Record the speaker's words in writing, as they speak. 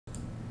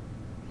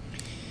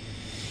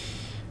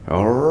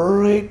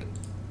Alright,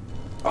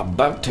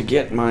 about to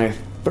get my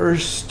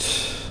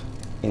first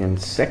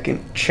and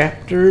second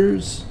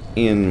chapters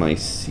in my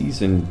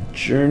season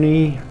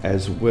journey,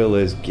 as well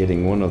as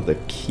getting one of the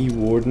key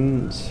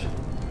wardens.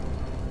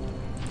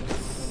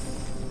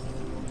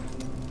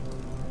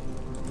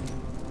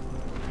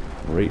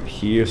 Right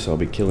here, so I'll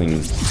be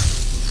killing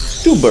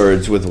two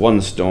birds with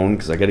one stone,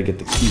 because I gotta get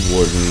the key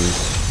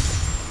wardens.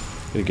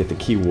 Gotta get the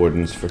key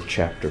wardens for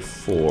chapter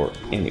 4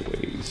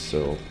 anyways,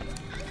 so.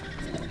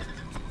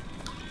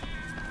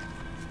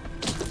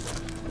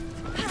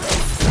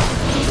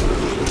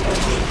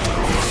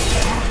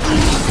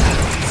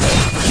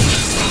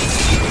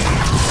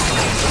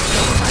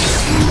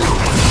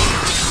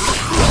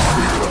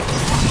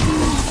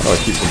 Oh, I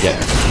keep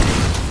forgetting.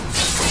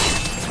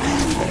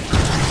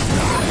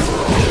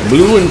 Okay.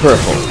 Blue and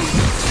purple.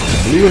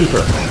 Blue and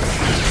purple.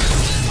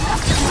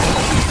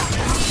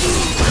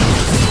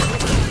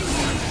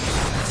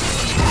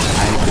 I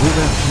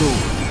overflow.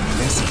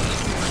 Blessing.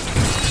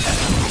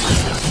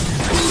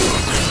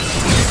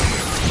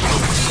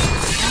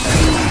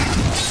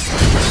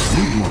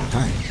 Need more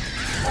time.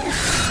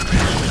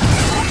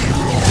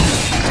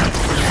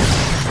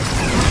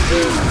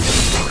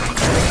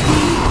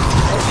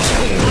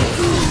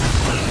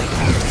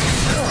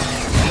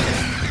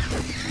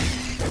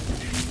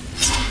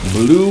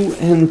 Blue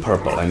and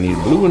purple. I need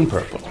blue and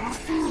purple.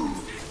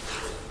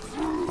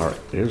 Alright,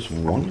 there's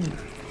one.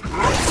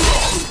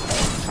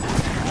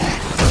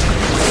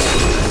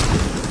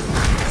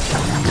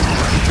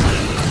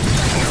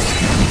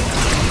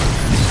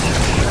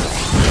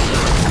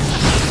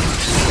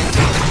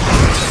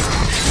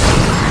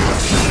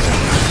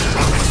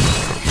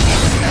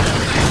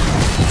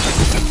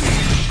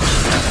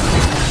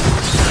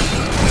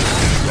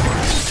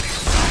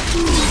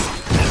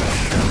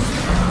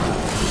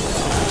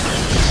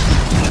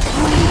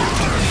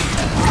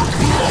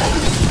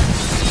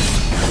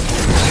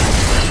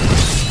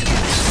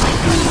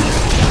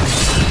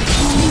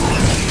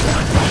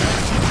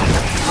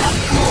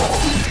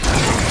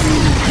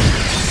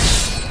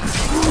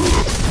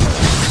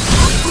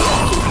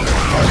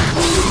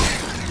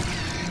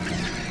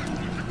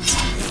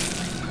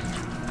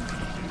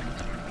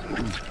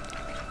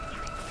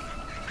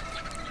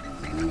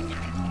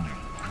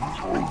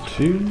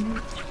 Two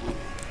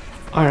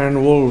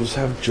iron wolves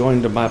have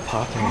joined my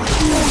party. Need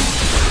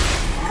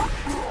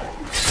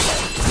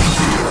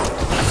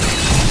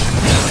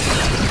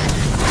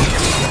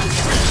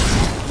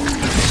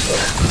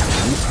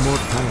more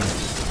time.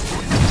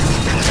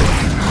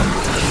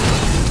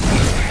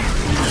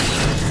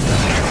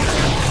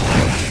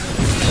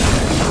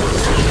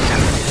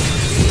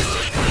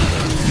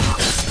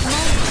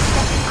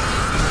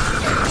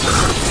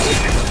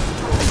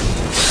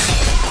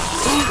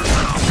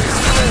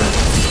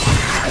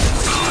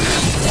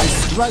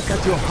 Strike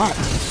at your heart.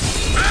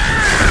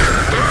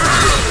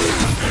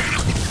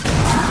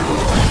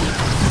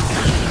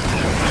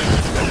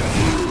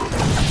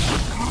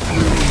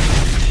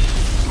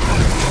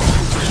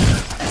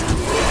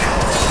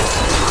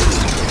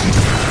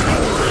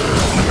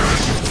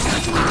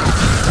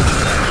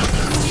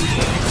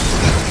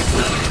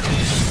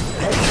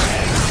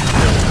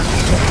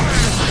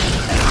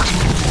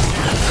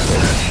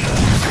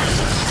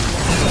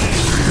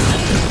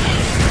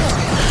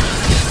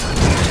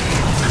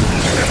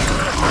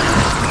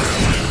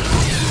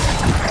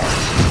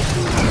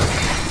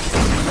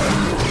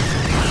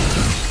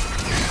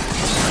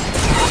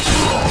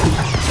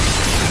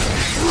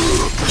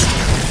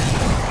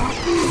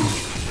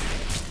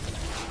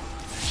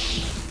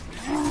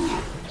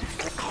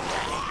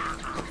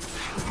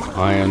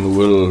 Iron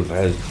Wolf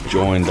has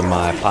joined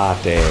my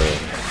party.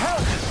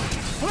 Help!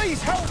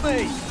 Please help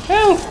me!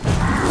 Help!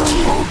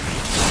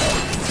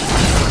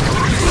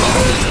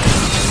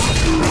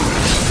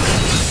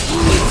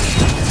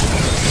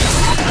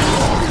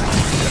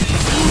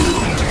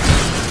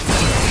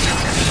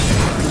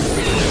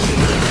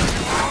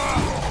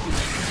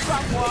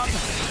 Someone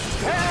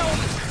help!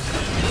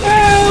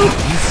 Help!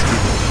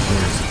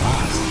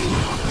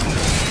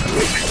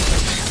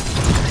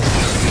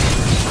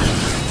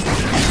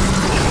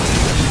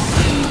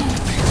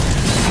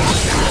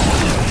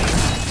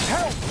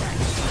 Help!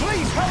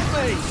 Please help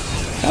me!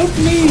 Help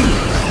me!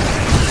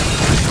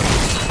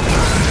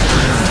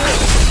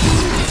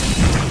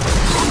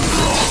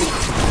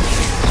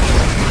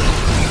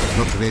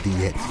 Not ready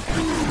yet.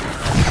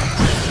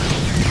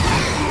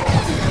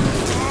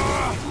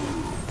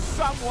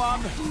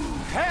 Someone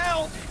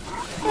help!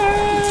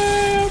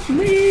 Help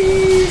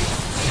me!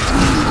 I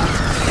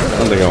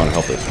don't think I want to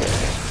help this guy.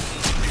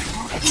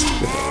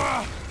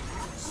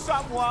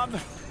 Someone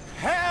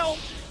help!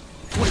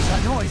 What is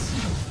that noise?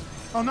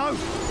 Oh no!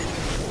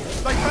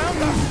 They found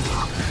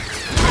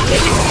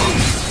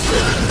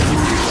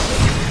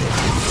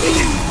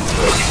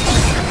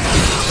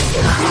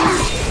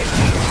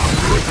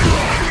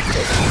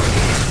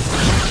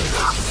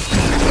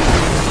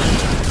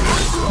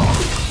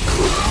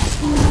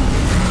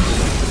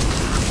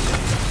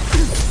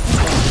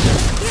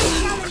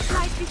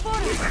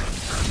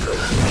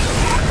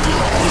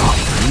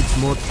Need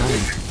more time.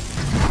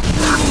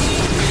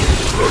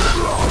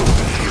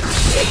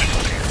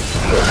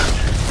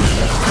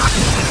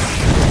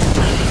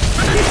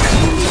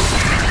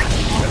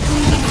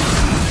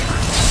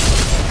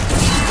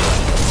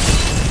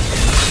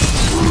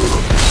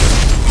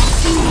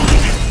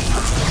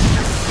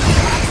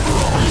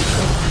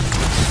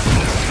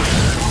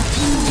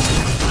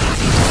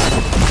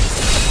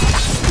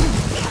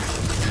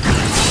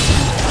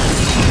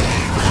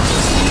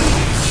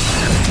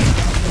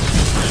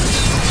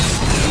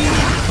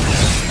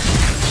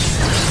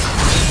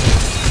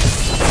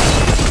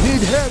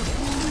 Need help.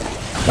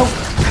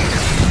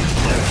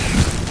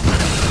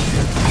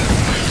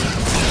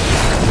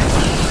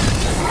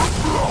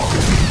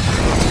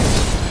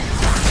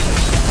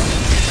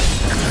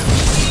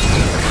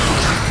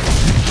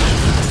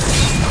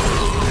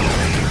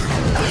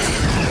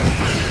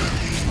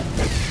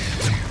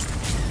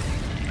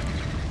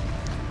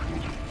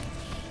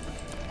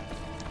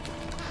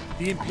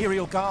 The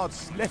Imperial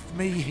Guards left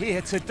me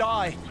here to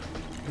die,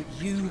 but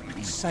you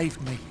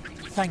saved me.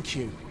 Thank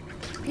you.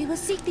 We will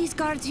seek these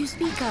guards you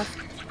speak of.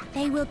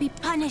 They will be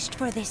punished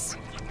for this.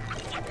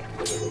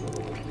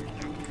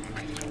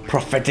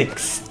 Prophetic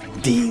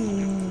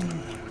sting.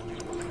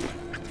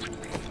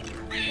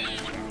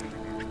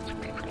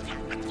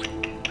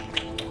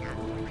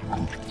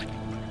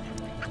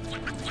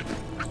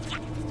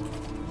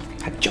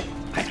 Hacho,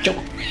 hacho.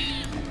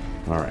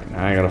 All right,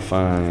 now I gotta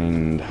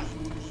find.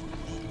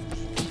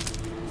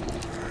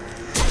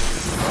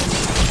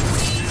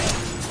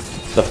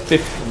 The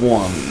fifth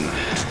one.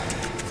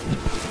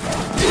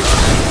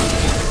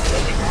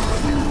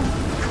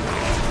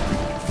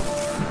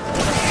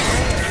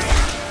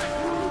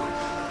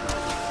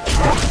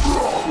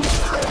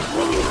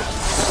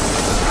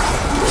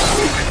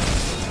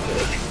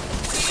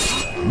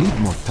 Need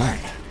more time.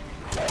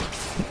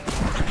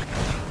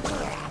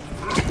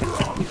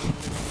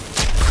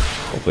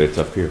 Hopefully it's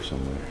up here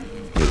somewhere.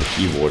 Near the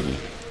key warden.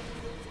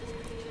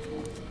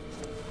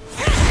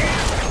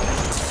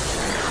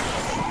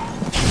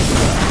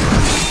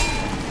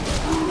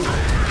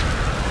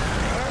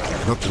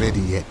 Not ready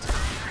yet.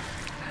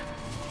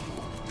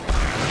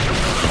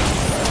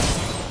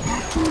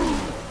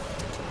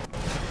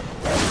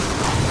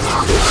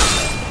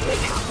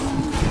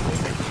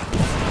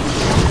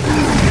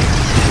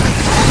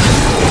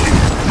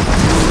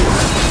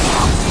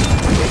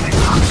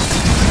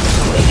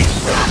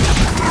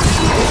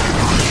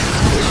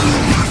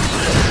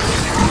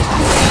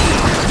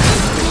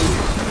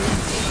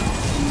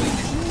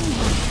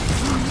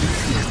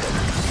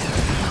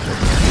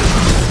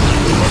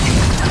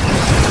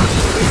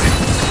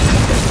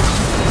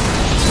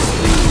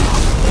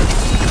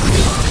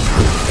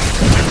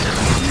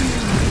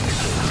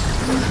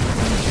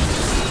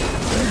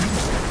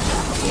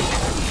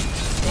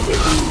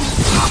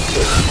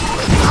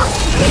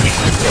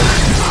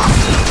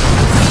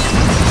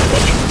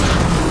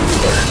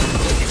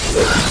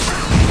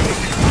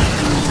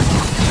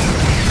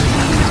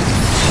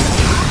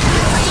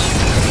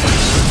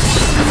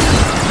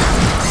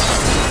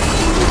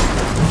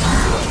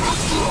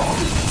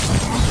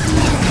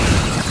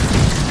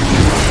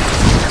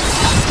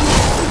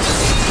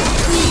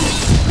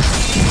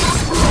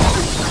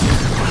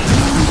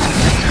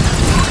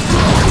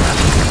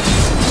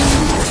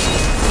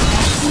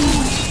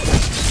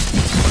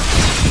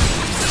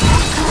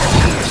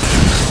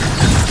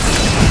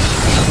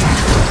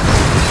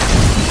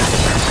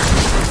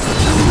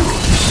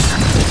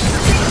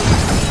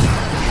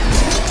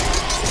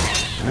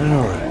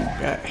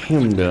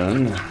 Him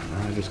done.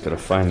 I just gotta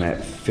find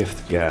that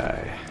fifth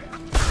guy.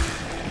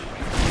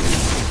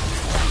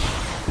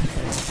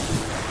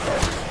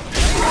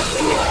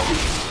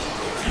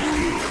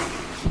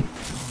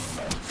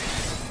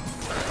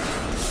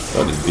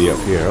 Thought he'd be up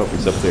here. Oh,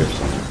 he's up there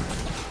somewhere.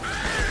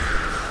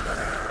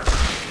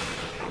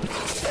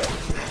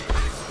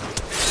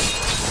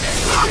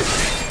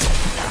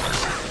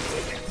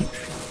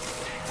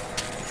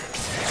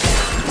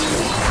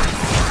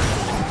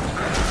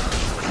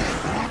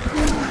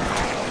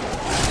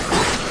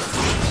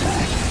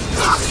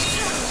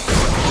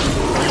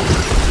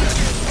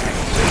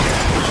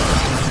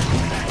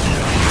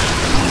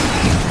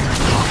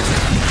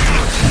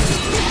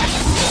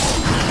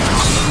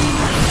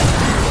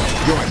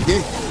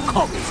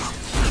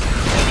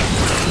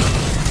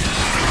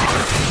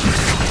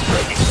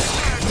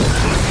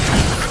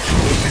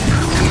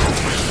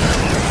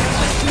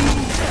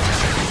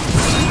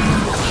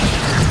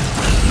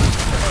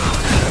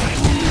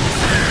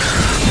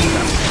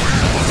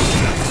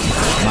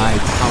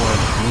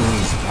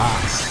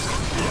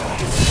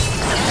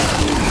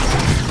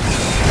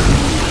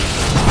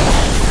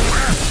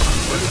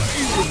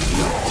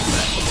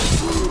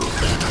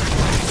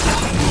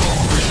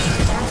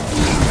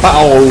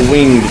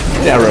 Foul-winged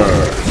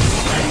terror.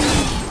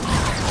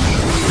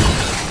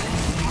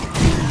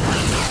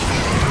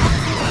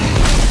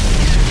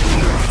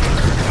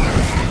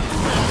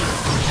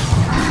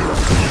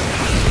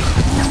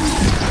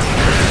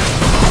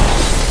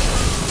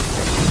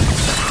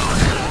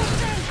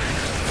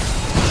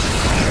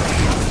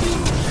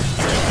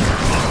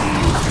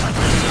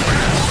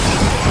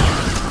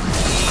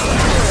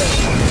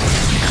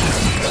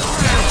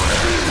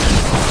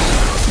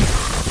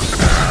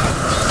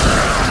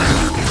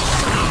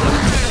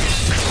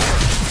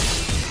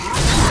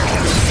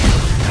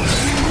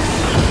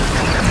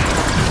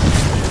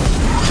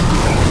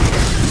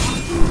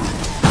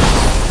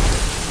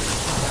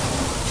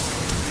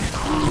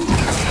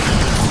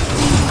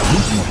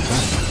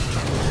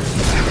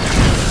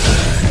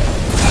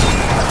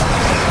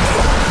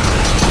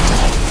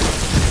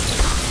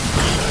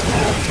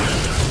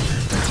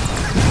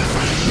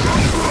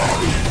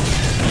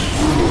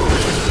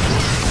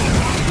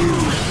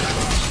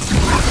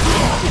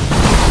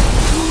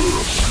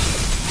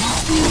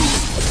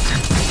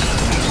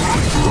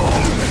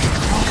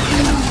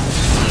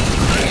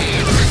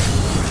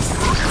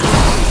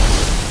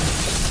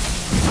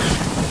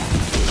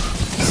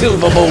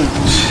 Silverbolt.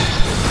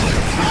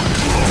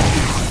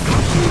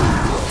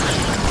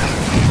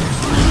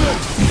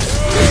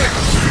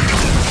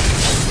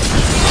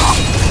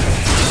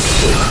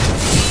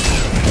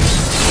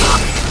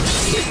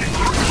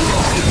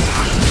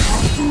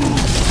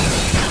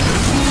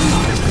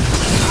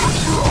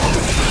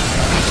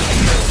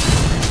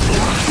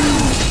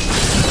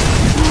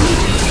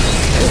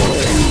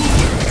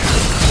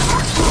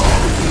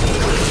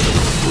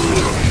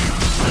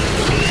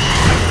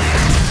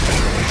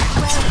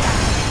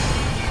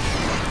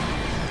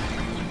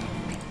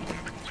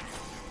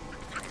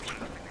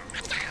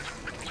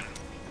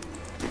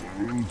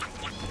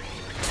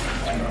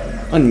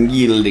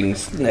 Unyielding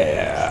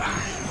snare.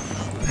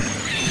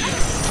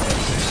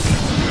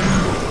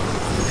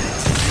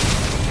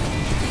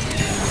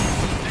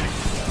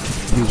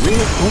 The way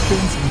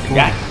opens before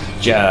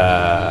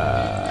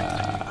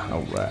Gotcha.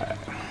 Alright.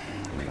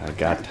 I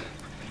got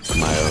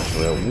my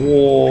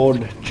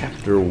reward.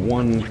 Chapter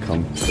 1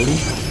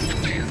 complete.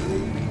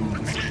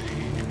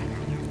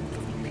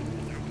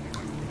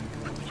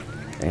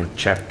 And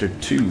chapter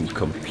 2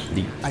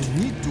 complete. I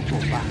need to go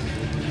back.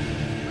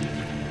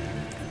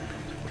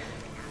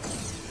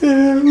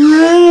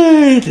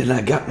 Alright, and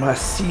I got my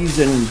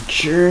season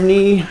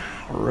journey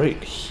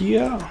right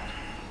here.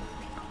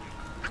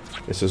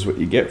 This is what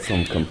you get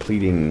from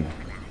completing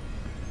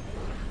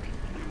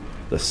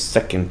the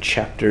second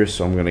chapter,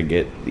 so I'm gonna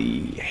get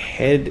the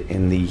head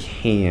and the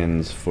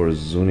hands for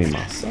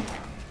Zunimasa.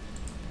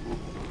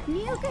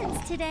 New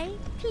goods today.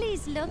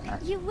 Please look.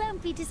 You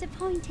won't be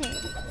disappointed.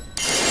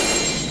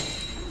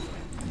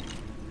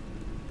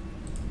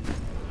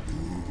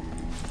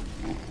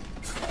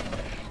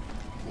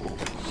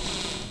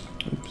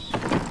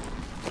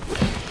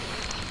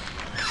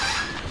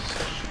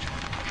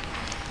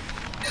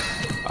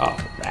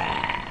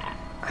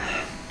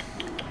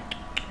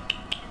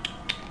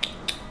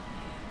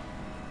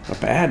 Not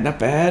bad, not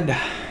bad.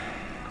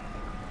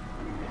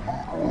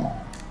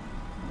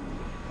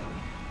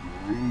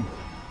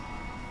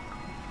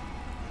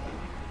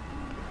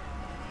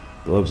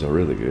 Gloves are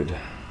really good.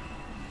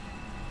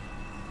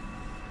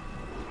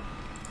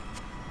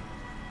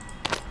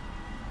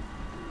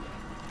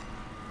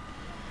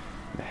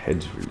 The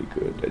head's really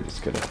good. I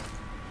just gotta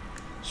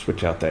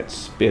switch out that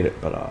spirit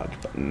barrage.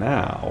 But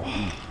now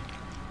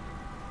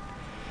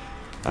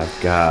I've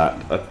got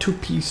a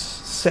 2-piece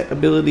set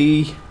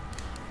ability.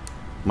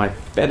 My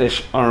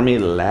fetish army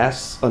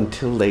lasts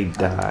until they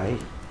die,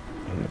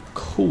 and the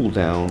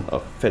cooldown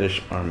of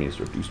fetish army is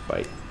reduced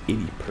by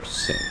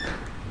 80%.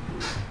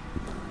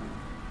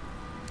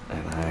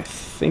 And I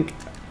think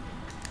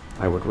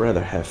I would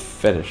rather have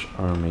fetish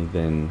army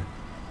than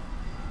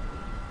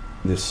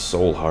this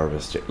soul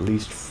harvest, at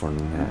least for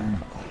now.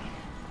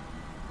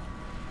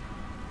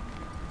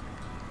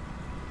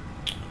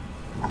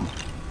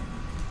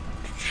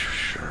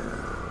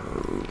 Sure,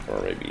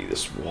 or maybe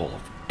this wall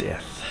of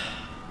death.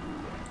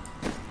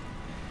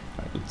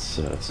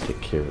 Let's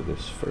take care of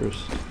this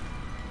first.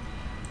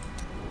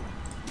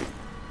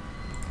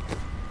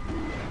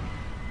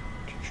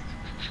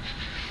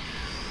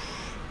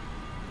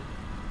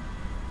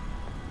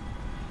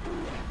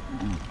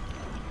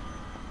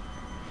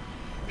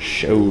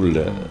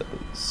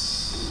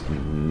 Shoulders,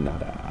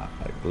 nada.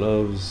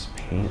 Gloves,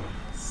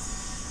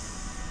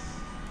 pants,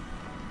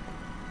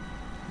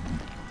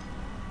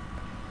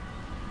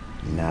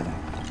 nada.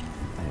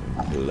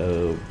 And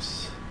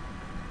gloves.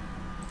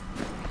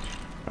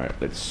 Alright,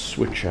 let's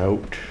switch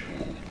out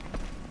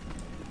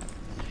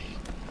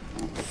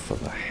for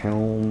the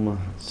helm.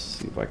 Let's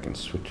see if I can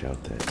switch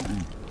out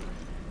that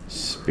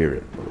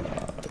spirit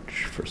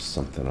barrage for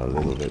something a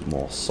little bit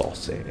more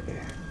saucy.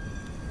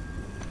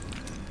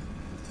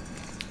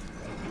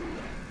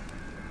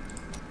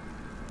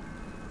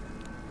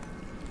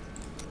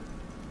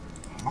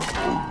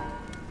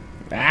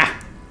 Ah!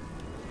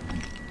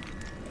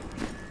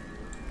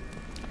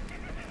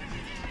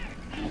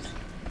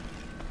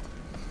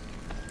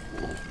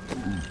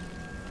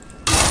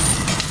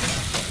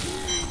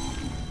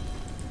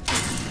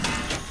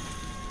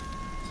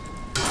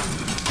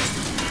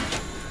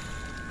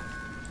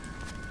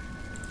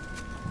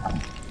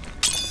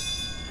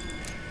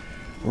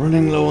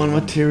 Running low on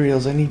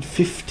materials, I need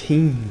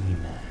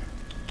 15.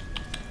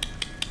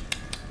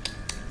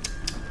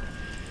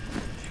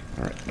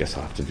 Alright, guess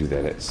I'll have to do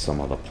that at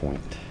some other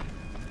point.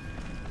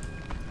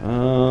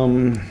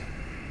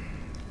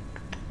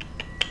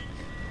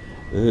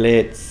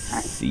 Let's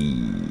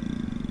see.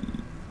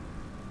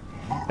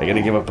 I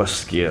gotta give up a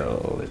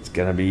skill. It's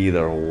gonna be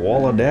either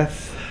Wall of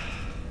Death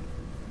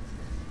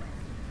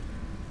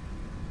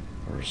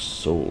or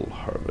Soul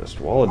Harvest.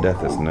 Wall of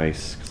Death is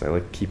nice because I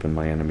like keeping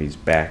my enemies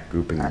back,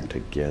 grouping them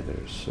together,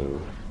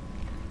 so...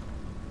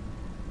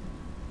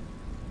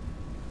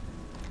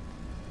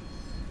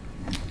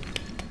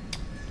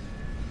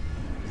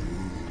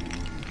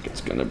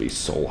 it's gonna be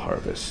Soul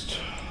Harvest.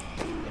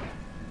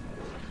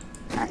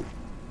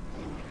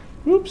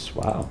 Oops,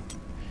 wow.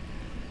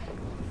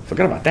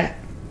 Forgot about that.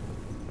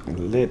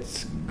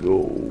 Let's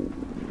go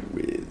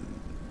with...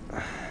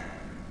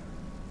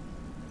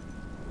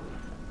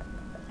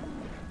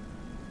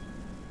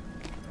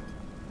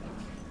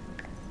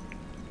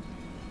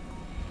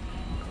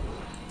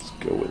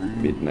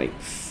 Midnight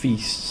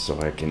Feast so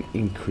I can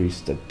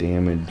increase the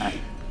damage.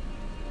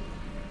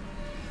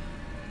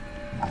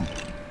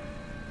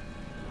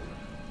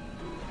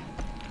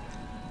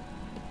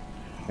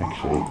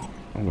 Actually,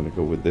 I'm gonna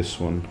go with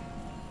this one.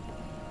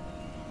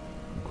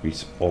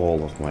 Increase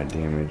all of my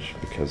damage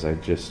because I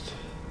just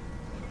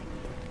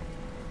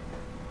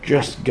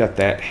got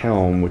that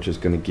helm, which is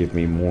gonna give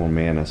me more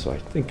mana, so I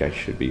think I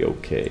should be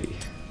okay.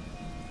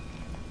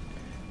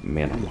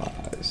 Mana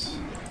wise.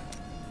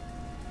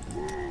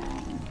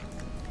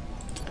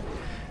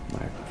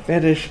 My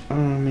fetish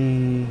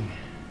army.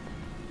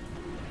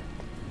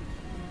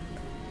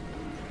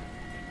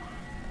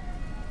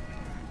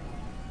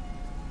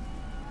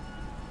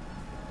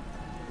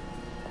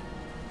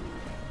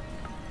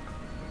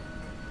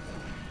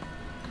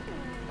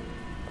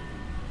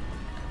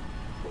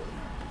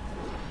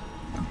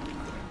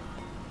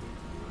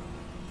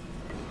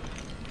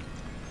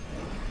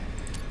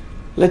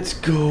 Let's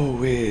go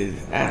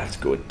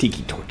with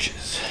tiki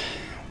torches.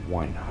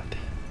 Why not?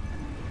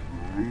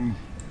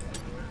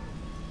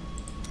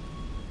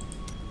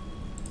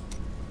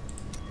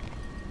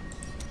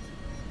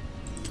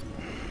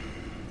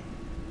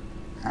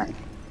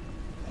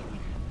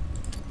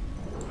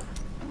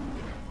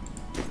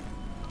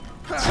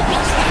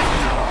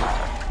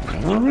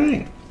 All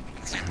right,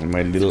 and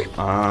my little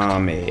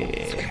army.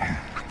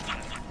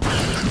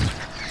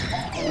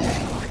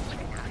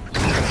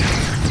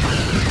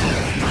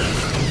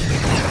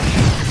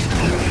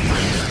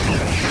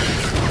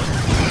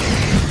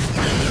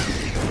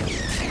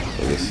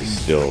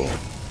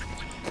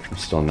 I'm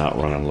still not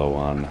running low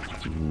on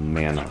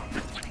mana.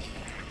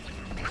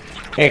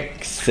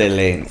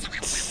 Excellent.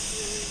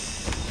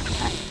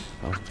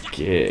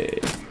 Okay.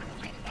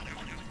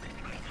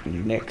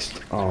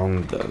 Next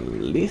on the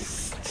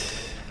list.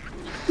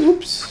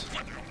 Oops.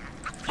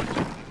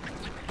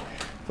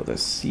 For the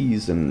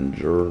season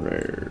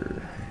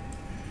journey.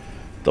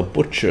 The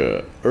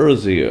Butcher,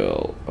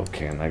 Urziel.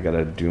 Okay, and I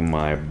gotta do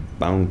my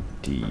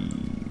bounty.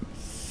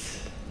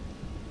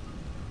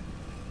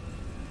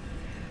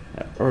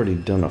 I've already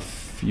done a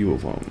few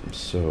of them,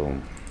 so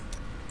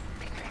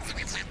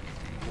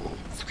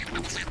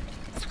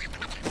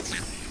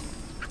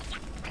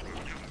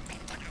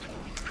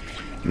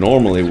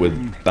normally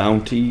with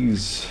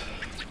bounties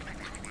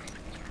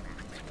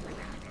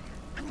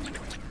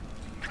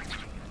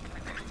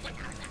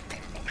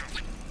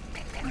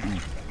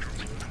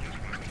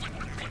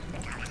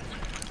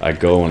I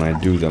go and I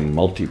do the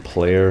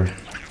multiplayer.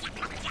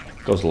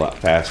 It goes a lot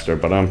faster,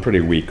 but I'm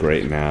pretty weak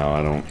right now.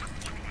 I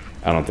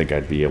don't think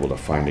I'd be able to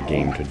find a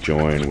game to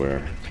join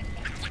where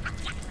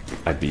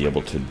I'd be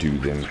able to do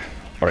them.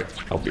 Alright,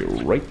 I'll be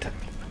right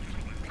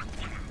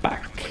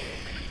back.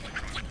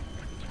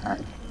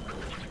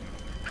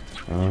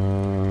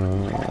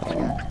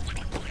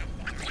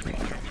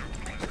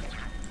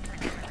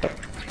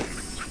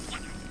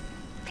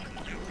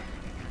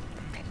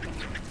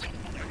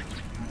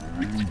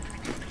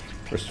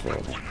 First of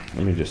all,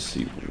 let me just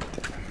see one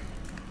thing.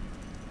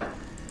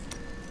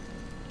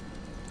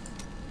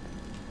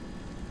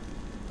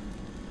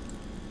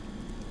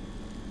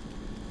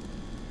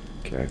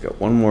 Okay, I got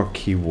one more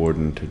key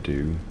warden to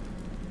do.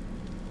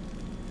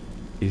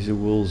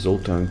 Izawil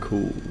Zoltan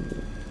Cool.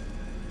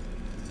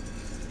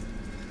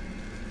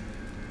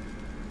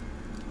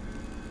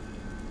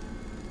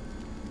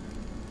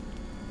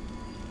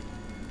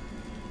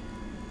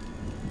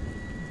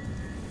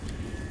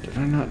 Did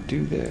I not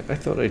do that? I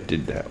thought I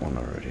did that one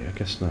already. I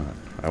guess not.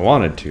 I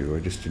wanted to, I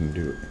just didn't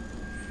do it.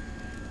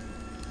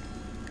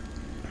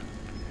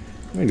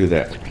 Let me do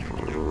that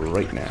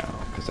right now,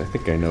 because I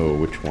think I know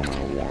which one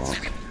I want.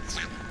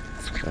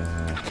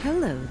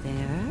 Hello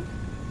there.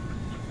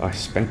 I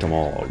spent them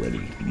all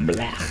already.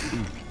 Blah. I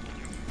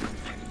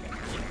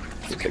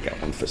think I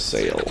got one for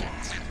sale.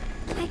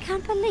 I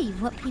can't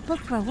believe what people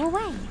throw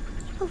away.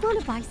 I want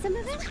to buy some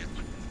of it.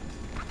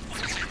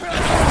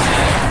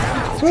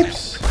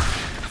 Whoops.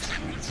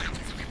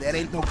 There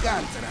ain't no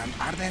guards around,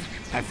 are there?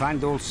 I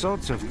find all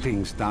sorts of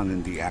things down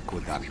in the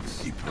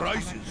aqueducts. The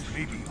prices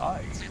may be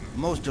high.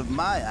 Most of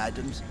my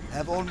items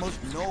have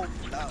almost no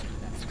blood.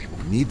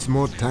 Needs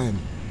more time.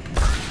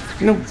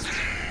 No.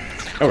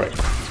 All right.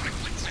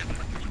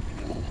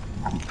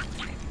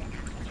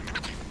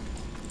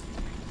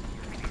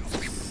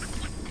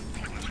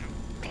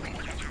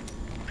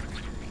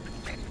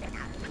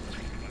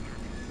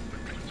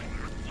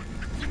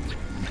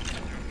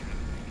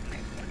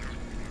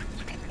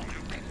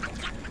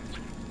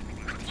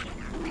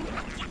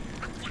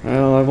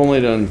 Well, I've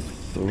only done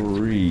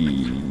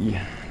 3.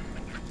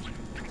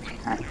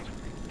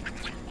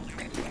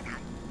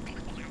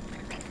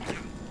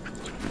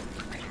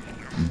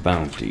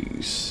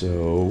 Bounties, so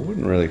it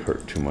wouldn't really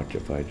hurt too much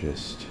if I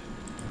just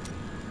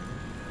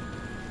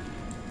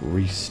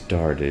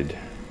restarted.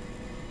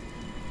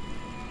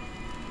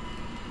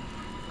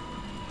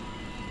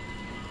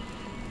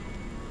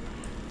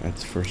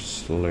 That's for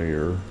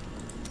Slayer.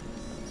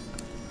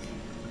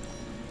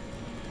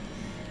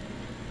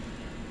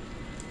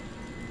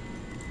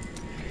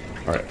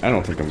 Alright, I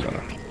don't think I'm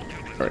gonna.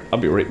 Alright, I'll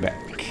be right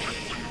back.